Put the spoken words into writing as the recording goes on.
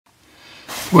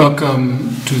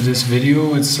Welcome to this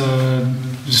video. It's a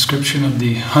description of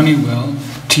the Honeywell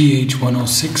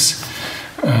T106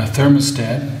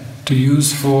 thermostat to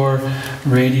use for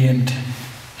radiant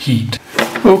heat.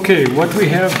 Okay, what we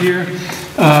have here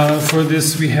for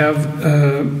this, we have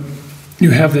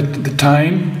you have the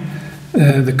time,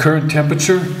 the current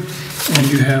temperature, and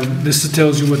you have this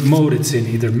tells you what mode it's in,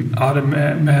 either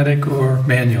automatic or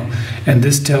manual, and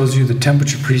this tells you the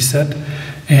temperature preset.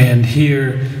 And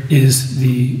here is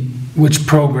which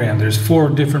program. There's 4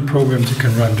 different programs you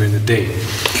can run during the day.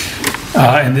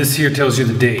 And this here tells you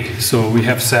the day. So we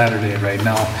have Saturday right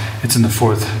now. It's in the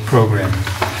 4th program.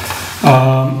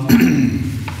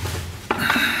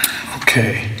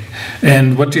 Okay.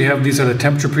 And what you have, these are the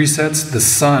temperature presets. The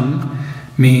sun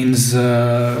means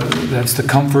that's the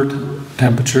comfort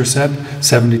temperature set.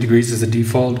 70 degrees is the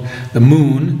default. The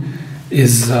moon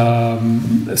is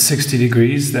 60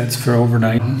 degrees, that's for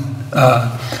overnight.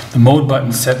 The mode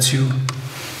button sets you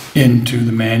into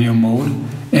the manual mode,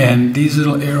 and these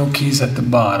little arrow keys at the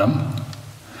bottom,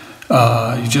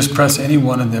 you just press any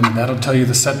one of them and that'll tell you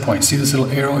the set point. See this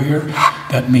little arrow here?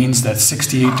 That means that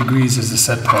 68 degrees is the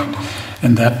set point,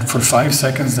 and that for 5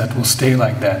 seconds that will stay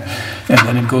like that, and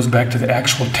then it goes back to the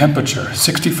actual temperature.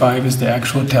 65 is the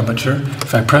actual temperature.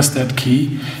 If I press that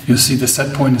key, you'll see the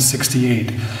set point is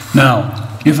 68.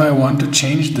 Now if I want to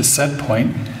change the set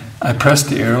point, I press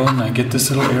the arrow and I get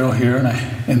this little arrow here,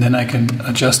 and then I can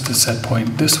adjust the set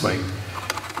point this way.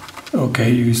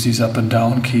 Okay, use these up and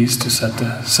down keys to set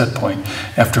the set point.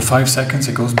 After 5 seconds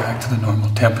it goes back to the normal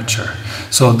temperature.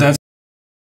 So that's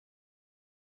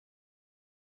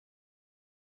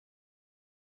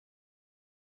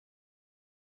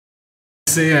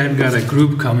say I've got a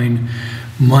group coming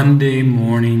Monday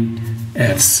morning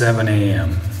at 7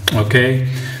 a.m. Okay,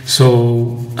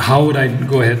 so how would I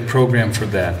go ahead and program for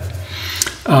that?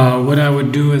 What I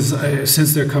would do is,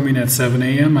 since they're coming at 7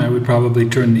 a.m., I would probably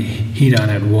turn the heat on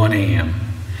at 1 a.m.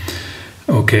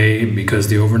 Okay, because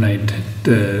the overnight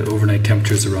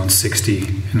temperature is around 60,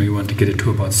 and we want to get it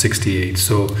to about 68.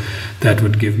 So that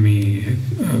would give me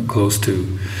close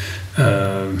to,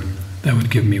 that would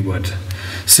give me what,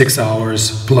 6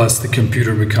 hours, plus the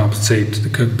computer would compensate. The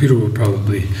computer would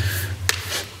probably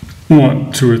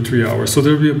want 2 or 3 hours. So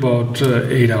there would be about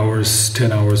 8 hours,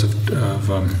 10 hours of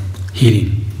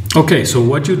heating. Okay, so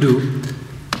what you do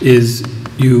is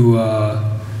you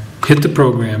hit the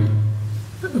program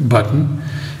button,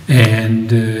 and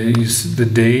the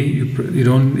day you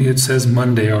don't. It says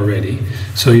Monday already,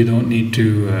 so you don't need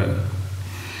to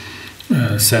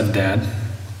set that.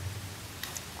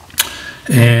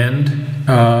 And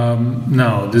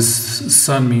now this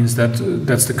sun means that's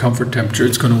the comfort temperature.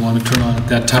 It's going to want to turn on at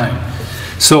that time.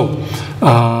 So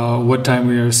what time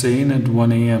we are saying? At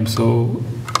 1 a.m. So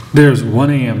there's 1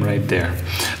 a.m. right there.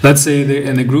 Let's say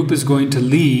the group is going to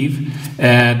leave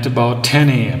at about 10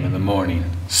 a.m. in the morning.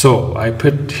 So I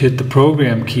hit the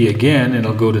program key again, and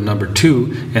it'll go to number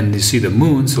 2, and you see the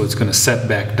moon, so it's going to set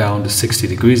back down to 60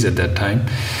 degrees at that time.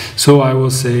 So I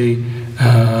will say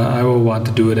I will want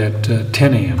to do it at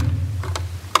 10 a.m.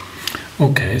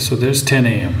 Okay, so there's 10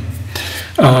 a.m.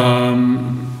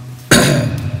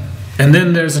 And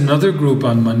then there's another group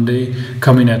on Monday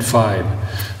coming at 5.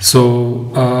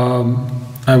 So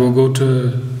I will go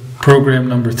to program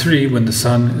number 3 when the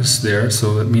sun is there,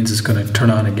 so that means it's going to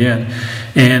turn on again.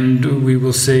 And we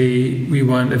will say we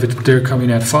want, if they're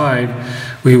coming at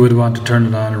 5, we would want to turn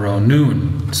it on around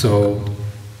noon. So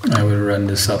I would run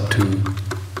this up to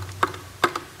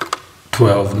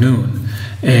 12 noon.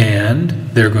 And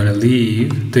they're going to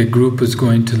leave, the group is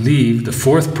going to leave, the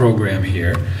 4th program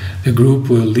here, the group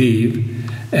will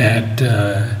leave at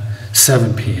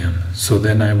 7 p.m. So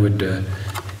then I would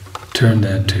turn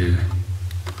that to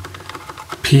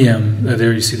p.m.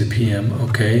 There you see the p.m.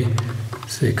 Okay,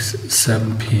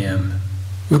 7 p.m.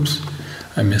 Oops,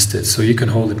 I missed it. So you can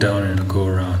hold it down and it'll go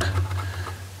around.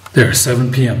 There,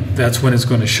 7 p.m. That's when it's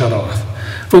going to shut off.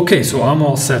 Okay, so I'm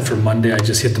all set for Monday. I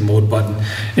just hit the mode button,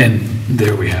 and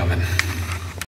there we have it.